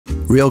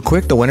Real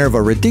quick, the winner of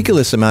a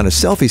ridiculous amount of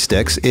selfie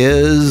sticks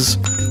is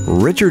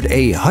Richard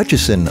A.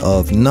 Hutchison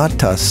of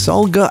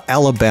Notasulga,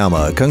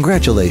 Alabama.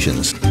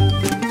 Congratulations.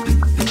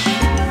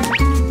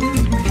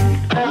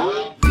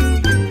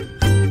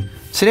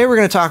 Today we're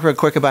going to talk real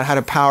quick about how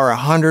to power a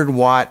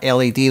 100-watt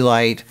LED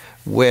light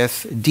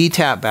with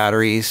dtap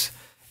batteries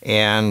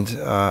and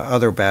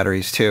other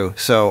batteries too.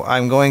 So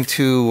I'm going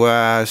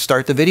to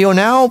start the video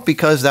now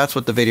because that's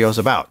what the video is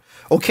about.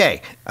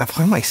 Okay, what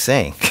am I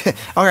saying?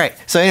 All right,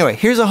 so anyway,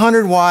 here's a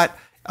 100-watt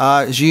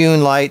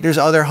Zhiyun light. There's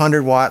other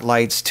 100-watt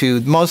lights too.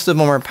 Most of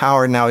them are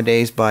powered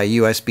nowadays by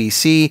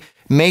USB-C.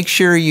 Make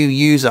sure you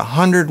use a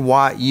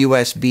 100-watt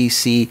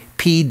USB-C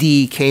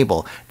PD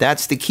cable.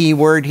 That's the key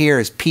word here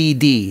is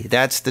PD.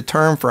 That's the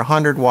term for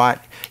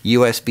 100-watt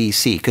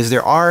USB-C, because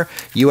there are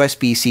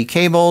USB-C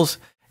cables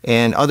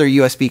and other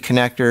USB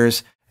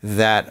connectors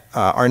that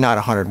are not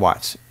 100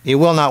 watts. It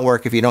will not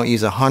work if you don't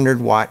use a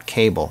 100-watt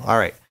cable. All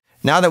right.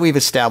 Now that we've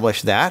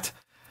established that,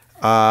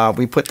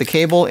 we put the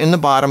cable in the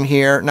bottom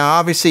here. Now,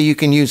 obviously, you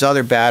can use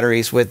other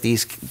batteries with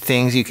these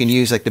things. You can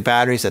use like the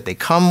batteries that they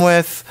come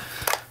with,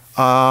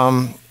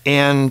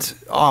 and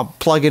I'll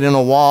plug it in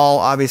a wall,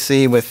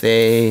 obviously, with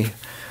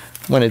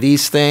one of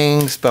these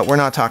things. But we're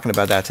not talking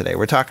about that today.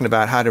 We're talking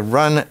about how to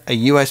run a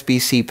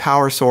USB-C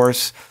power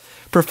source,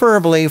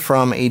 preferably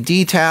from a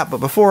dtap. But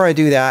before I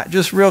do that,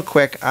 just real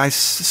quick, I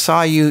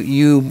saw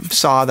you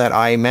saw that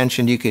I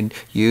mentioned you could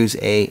use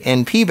a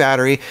NP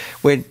battery,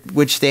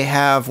 which they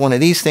have one of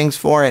these things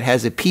for. It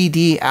has a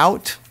PD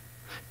out,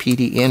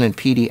 PD in and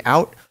PD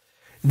out.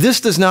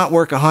 This does not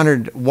work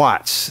 100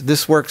 watts.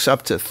 This works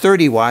up to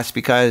 30 watts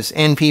because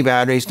NP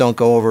batteries don't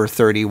go over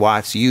 30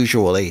 watts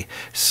usually.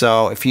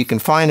 So if you can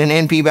find an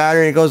NP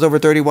battery that goes over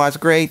 30 watts,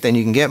 great, then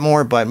you can get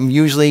more, but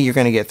usually you're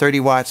going to get 30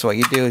 watts. So what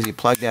you do is you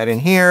plug that in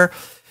here,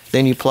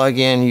 then you plug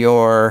in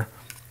your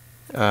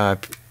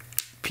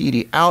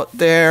PD out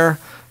there,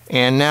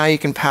 and now you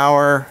can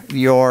power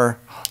your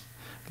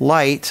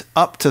light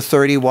up to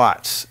 30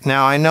 watts.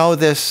 Now I know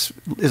this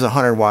is a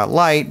 100-watt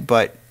light,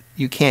 but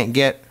you can't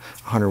get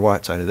 100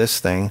 watts out of this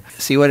thing.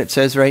 See what it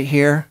says right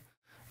here?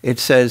 It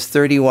says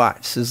 30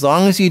 watts. As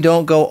long as you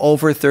don't go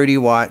over 30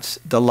 watts,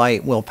 the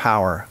light will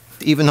power.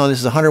 Even though this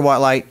is a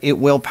 100-watt light, it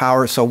will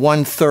power. So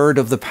 1/3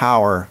 of the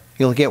power,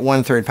 you'll get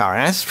 1/3 power.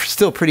 And that's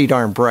still pretty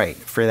darn bright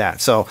for that.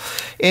 So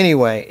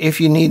anyway, if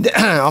you need,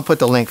 I'll put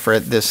the link for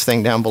this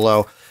thing down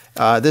below.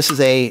 This is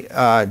a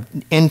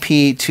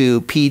NP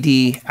to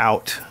PD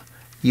out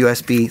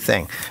USB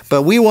thing.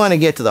 But we want to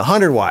get to the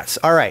 100 watts.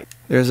 All right.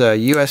 There's a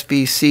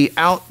USB-C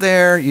out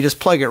there. You just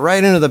plug it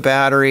right into the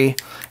battery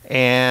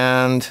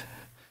and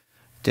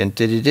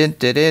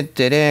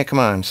come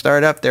on,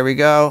 start up. There we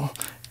go.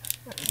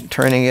 I'm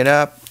turning it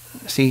up.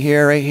 See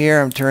here, right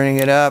here, I'm turning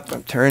it up.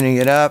 I'm turning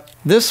it up.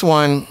 This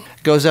one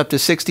goes up to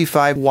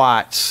 65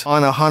 watts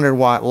on a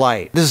 100-watt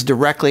light. This is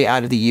directly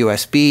out of the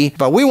USB,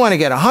 but we want to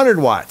get 100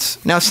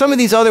 watts. Now, some of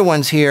these other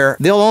ones here,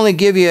 they'll only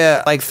give you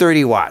like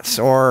 30 watts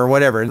or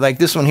whatever. Like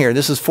this one here,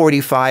 this is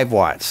 45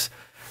 watts.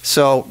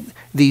 So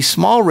the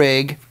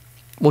Smallrig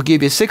will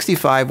give you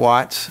 65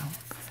 watts,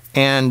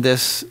 and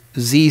this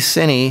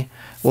ZGCINE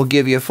will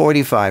give you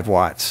 45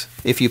 watts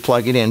if you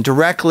plug it in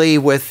directly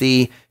with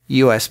the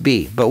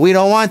USB. But we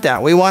don't want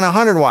that. We want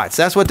 100 watts.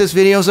 That's what this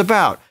video is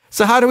about.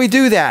 So how do we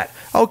do that?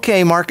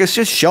 Okay, Marcus,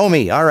 just show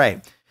me. All right.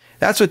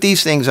 That's what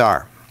these things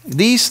are.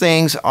 These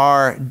things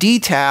are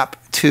dtap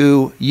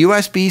to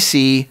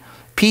USB-C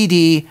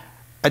PD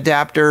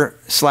adapter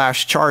 /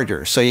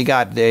 charger. So you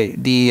got the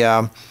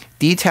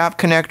dtap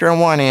connector on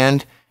one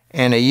end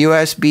and a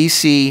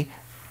USB-C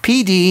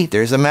PD,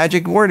 there's a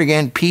magic word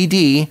again,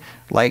 PD,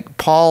 like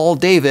Paul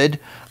David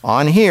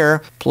on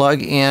here.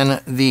 Plug in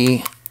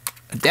the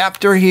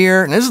adapter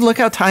here. And look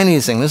how tiny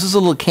this thing. This is a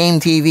little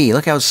Came-tv.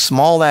 Look how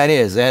small that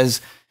is.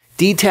 As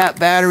dtap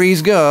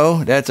batteries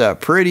go, that's a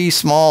pretty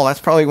small,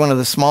 that's probably one of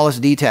the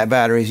smallest dtap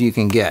batteries you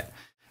can get.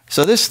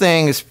 So this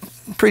thing is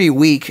pretty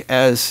weak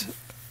as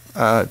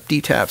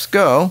dtaps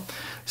go.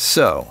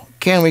 So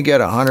can we get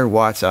 100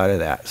 watts out of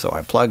that? So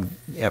I plug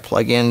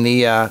in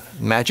the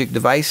magic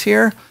device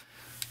here,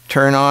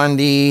 turn on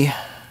the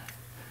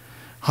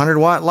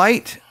 100-watt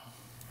light,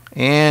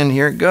 and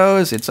here it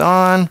goes. It's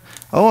on.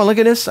 Oh, look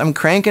at this. I'm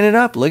cranking it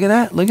up. Look at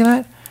that. Look at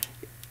that.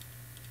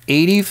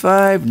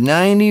 85,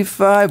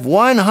 95,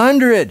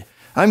 100.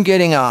 I'm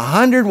getting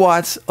 100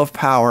 watts of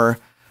power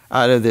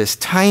out of this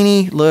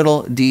tiny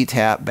little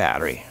dtap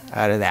battery,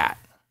 out of that.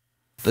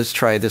 Let's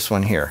try this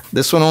one here.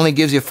 This one only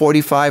gives you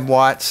 45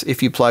 watts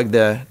if you plug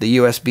the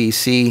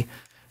USB-C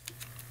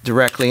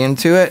directly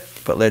into it.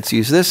 But let's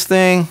use this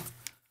thing.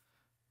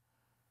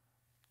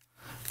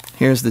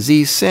 Here's the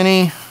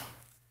ZGCINE.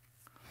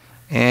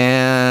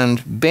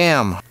 And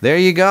bam, there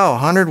you go,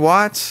 100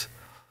 watts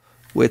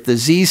with the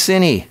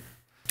ZGCINE.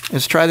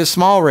 Let's try the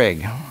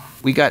Smallrig.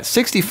 We got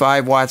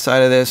 65 watts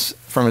out of this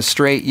from a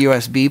straight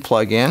USB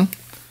plug-in.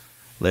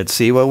 Let's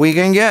see what we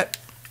can get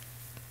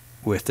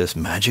with this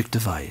magic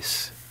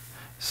device.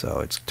 So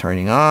it's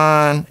turning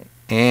on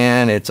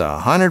and it's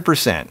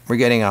 100%. We're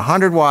getting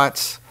 100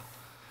 watts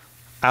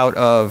out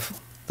of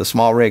the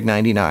Smallrig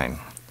 99.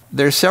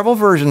 There's several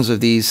versions of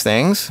these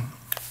things.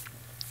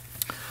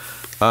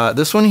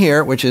 This one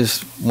here, which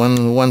is one of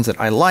the ones that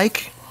I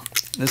like,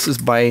 this is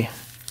by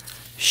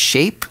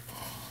Shape.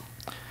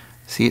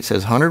 See, it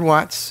says 100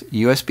 watts,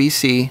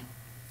 USB-C,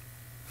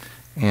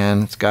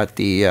 and it's got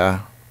the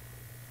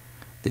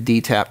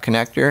dtap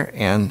connector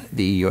and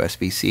the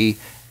USB-C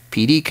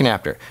PD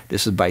connector.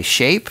 This is by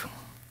Shape,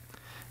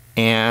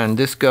 and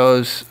this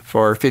goes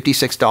for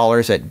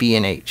 $56 at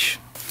B&H.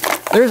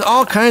 There's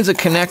all kinds of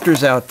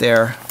connectors out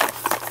there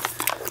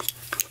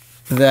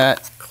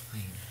that,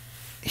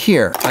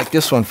 here, like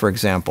this one for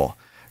example.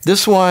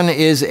 This one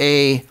is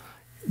a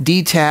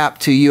dtap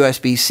to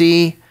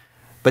USB-C,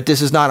 but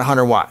this is not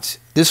 100 watts.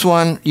 This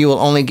one, you will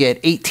only get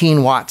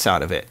 18 watts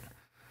out of it.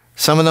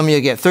 Some of them you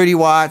get 30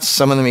 watts,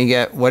 some of them you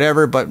get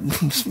whatever, but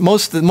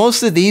most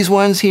of these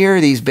ones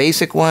here, these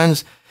basic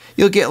ones,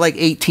 you'll get like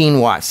 18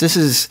 watts. This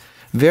is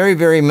very,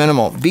 very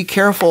minimal. Be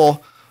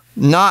careful,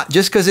 not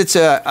just because it's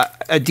a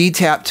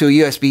dtap to a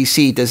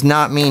USB-C does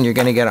not mean you're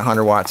going to get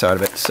 100 watts out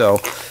of it. So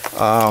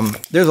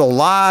there's a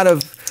lot of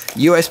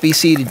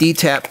USB-C to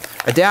dtap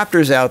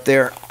adapters out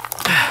there,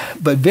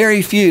 but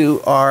very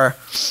few are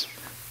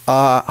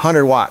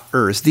 100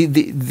 watters.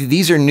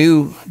 These are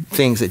new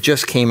things that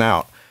just came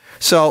out.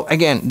 So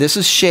again, this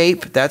is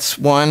Shape. That's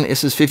one.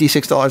 This is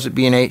 $56 at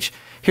B&H.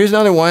 Here's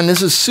another one.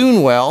 This is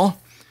Soonwell.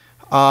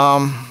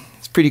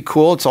 It's pretty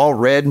cool. It's all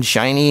red and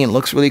shiny and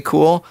looks really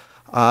cool.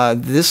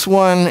 This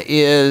one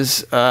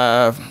is,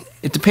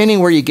 depending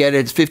where you get it,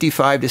 it's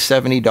 $55 to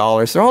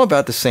 $70. They're all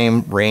about the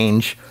same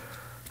range.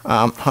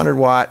 100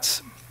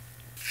 watts.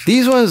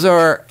 These ones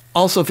are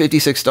also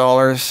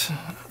 $56.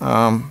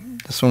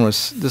 This one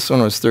was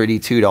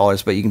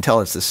 $32, but you can tell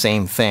it's the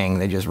same thing.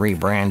 They just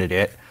rebranded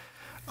it.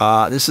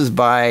 This is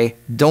by,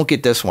 don't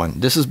get this one.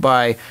 This is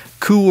by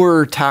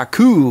Kuer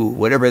Taku,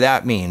 whatever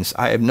that means.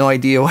 I have no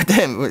idea what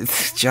that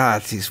means.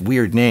 God, these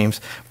weird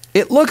names.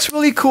 It looks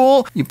really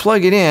cool. You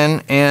plug it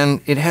in and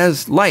it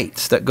has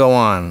lights that go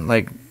on,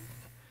 like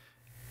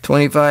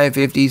 25,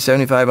 50,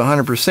 75,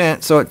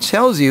 100%. So it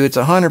tells you it's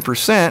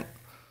 100%.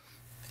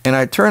 And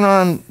I turn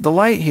on the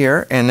light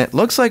here and it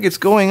looks like it's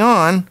going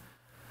on,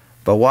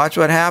 but watch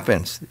what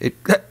happens. It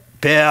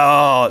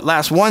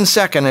lasts 1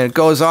 second and it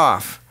goes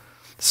off.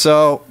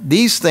 So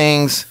these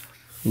things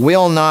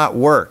will not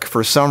work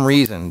for some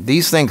reason.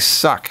 These things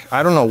suck.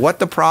 I don't know what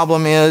the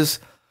problem is.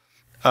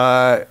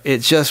 It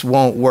just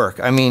won't work.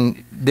 I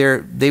mean,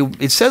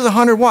 it says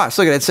 100 watts.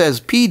 Look at it. It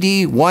says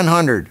PD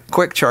 100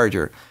 quick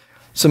charger.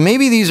 So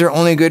maybe these are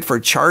only good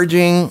for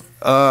charging,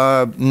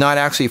 not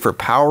actually for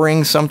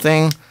powering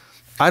something.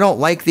 I don't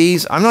like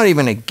these. I'm not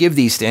even going to give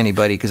these to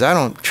anybody because I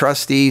don't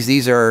trust these.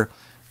 These are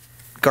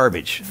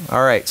garbage.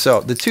 All right.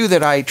 So the two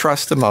that I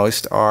trust the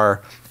most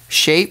are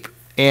Shape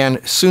and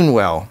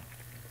Soonwell.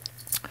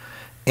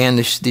 And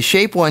the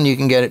Shape one you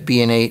can get at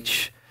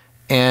B&H.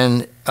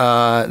 And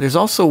there's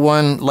also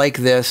one like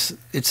this.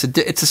 It's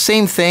the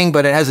same thing,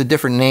 but it has a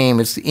different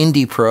name. It's the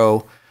Indie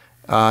Pro.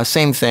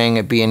 Same thing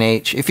at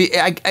B&H. If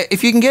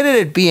you can get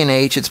it at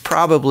B&H, it's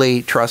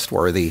probably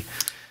trustworthy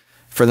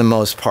for the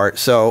most part.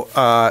 So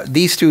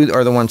these two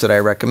are the ones that I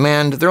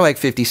recommend. They're like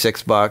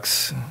 56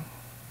 bucks,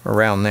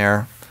 around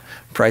there.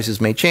 Prices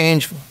may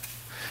change.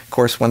 Of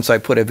course, once I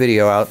put a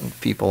video out,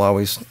 people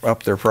always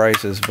up their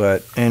prices.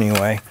 But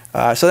anyway,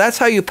 so that's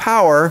how you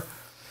power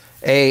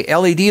a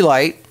LED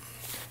light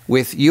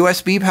with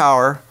USB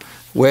power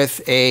with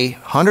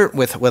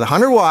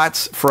 100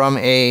 watts from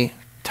a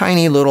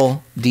tiny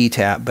little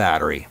dtap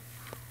battery.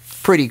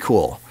 Pretty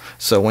cool.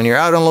 So when you're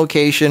out on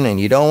location and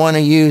you don't want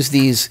to use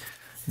these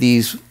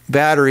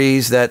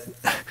batteries that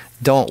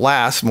don't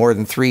last more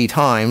than 3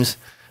 times,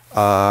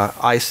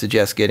 I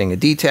suggest getting a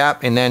dtap,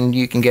 and then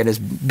you can get as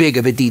big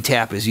of a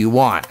dtap as you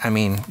want. I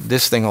mean,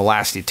 this thing will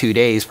last you 2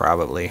 days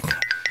probably.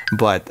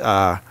 But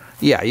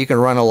yeah, you can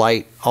run a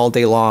light all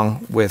day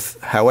long with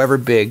however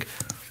big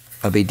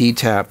of a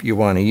dtap you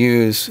want to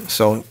use.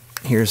 So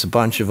here's a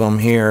bunch of them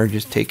here.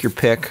 Just take your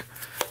pick,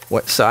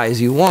 what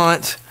size you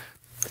want.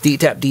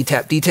 Dtap,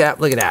 dtap, dtap.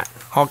 Look at that.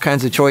 All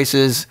kinds of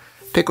choices.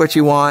 Pick what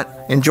you want.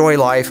 Enjoy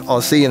life.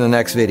 I'll see you in the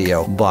next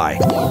video.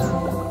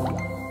 Bye.